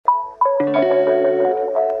Hi,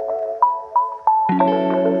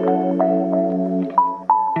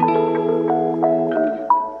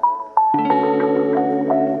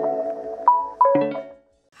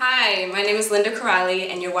 my name is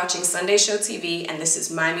Király, and you're watching Sunday Show TV, and this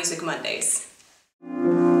is My Music Mondays.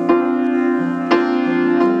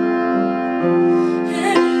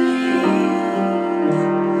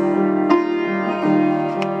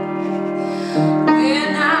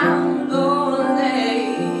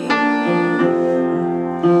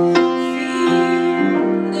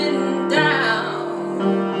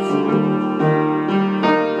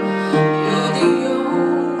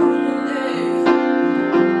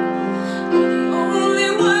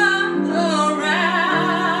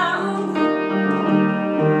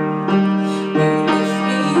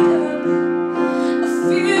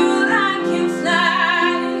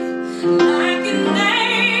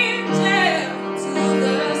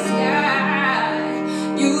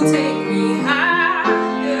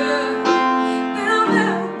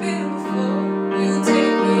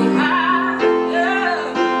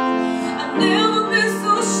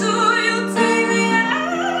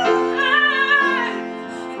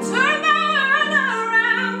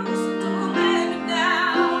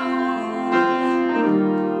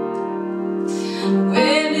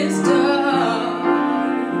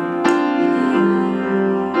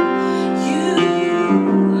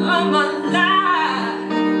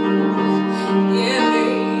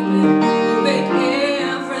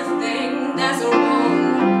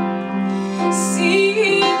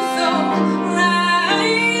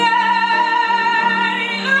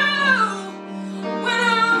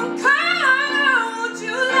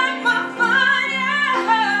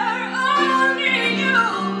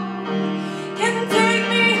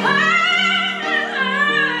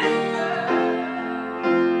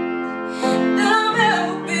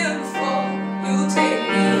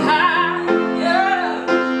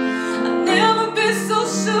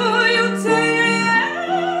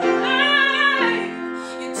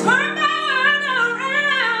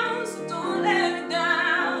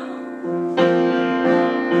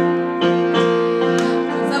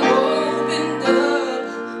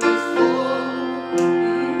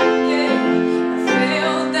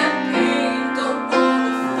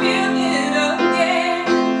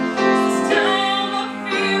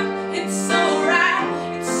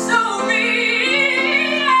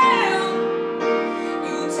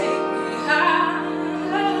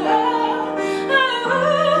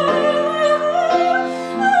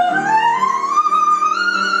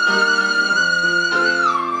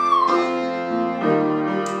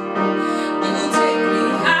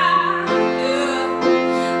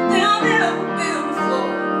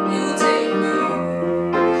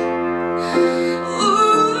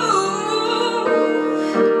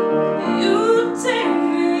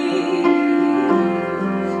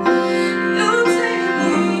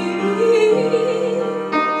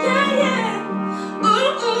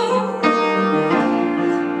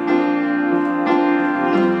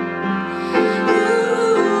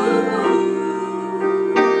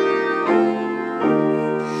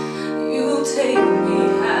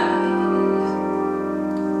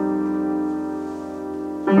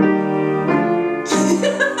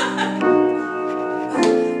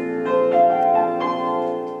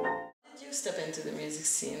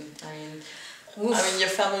 Your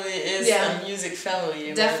family is a music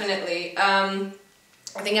family. Definitely. I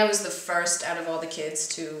think I was the first out of all the kids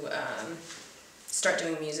to start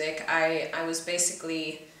doing music. I was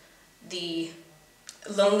basically the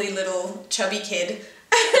lonely little chubby kid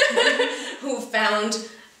who found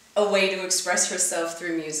a way to express herself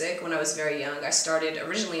through music when I was very young. I started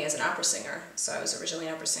originally as an opera singer. So I was originally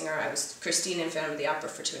an opera singer. I was Christine in Phantom of the Opera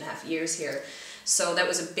for 2.5 years here. So that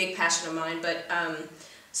was a big passion of mine, but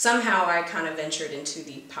somehow I kind of ventured into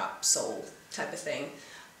the pop soul type of thing,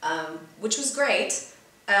 which was great.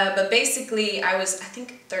 But basically I was, I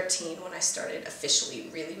think, 13 when I started officially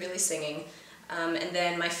really singing. And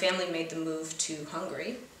then my family made the move to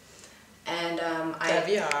Hungary. And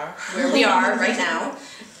where we are right now.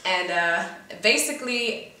 And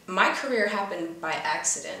basically my career happened by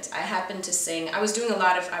accident. I happened to sing. I was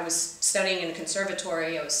studying in a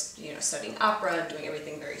conservatory. I was, studying opera and doing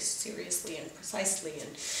everything very seriously and precisely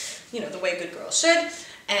and, the way a good girl should.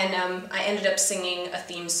 And I ended up singing a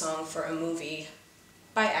theme song for a movie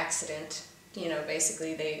by accident.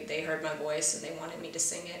 Basically they heard my voice and they wanted me to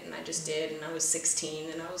sing it, and I just did, and I was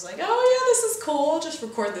 16 and I was like, oh yeah, this is cool, just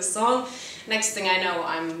record this song. Next thing I know,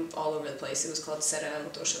 I'm all over the place. It was called Szerelem,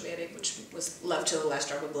 utolsó vérig, which was Love Till the Last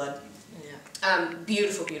Drop of Blood. Yeah.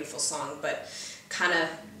 Beautiful song, but kind of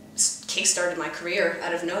kickstarted my career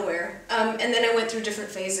out of nowhere. And then I went through different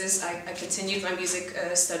phases. I continued my music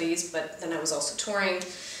studies, but then I was also touring.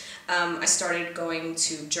 I started going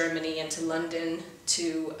to Germany and to London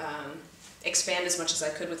to expand as much as I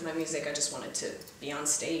could with my music. I just wanted to be on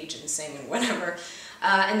stage and sing and whatever.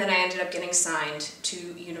 And then I ended up getting signed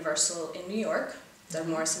to Universal in New York. Doug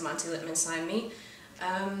Morris and Monty Littman signed me.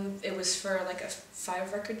 It was for like a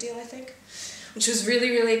 5-record deal, I think, which was really,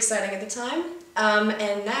 really exciting at the time.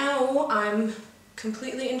 And now I'm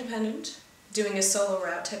completely independent, doing a solo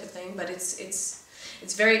route type of thing, but it's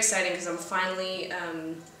very exciting because I'm finally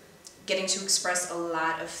getting to express a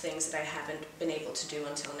lot of things that I haven't been able to do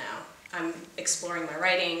until now. I'm exploring my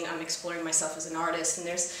writing, I'm exploring myself as an artist, and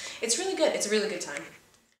it's really good. It's a really good time.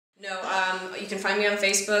 No, you can find me on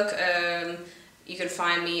Facebook. You can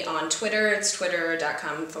find me on Twitter. It's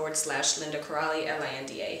twitter.com/Linda Király,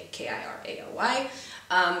 LindaKirály.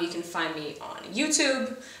 You can find me on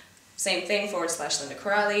YouTube, same thing, /Linda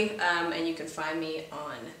Király. And you can find me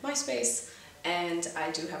on MySpace. And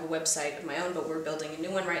I do have a website of my own, but we're building a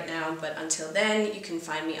new one right now. But until then, you can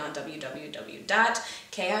find me on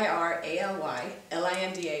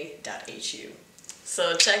www.KIRALYLINDA.hu.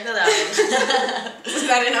 So check that out. Was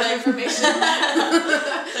that enough information?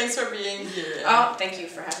 Thanks for being here. Oh, thank you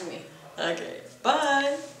for having me. Okay,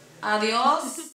 bye. Adios.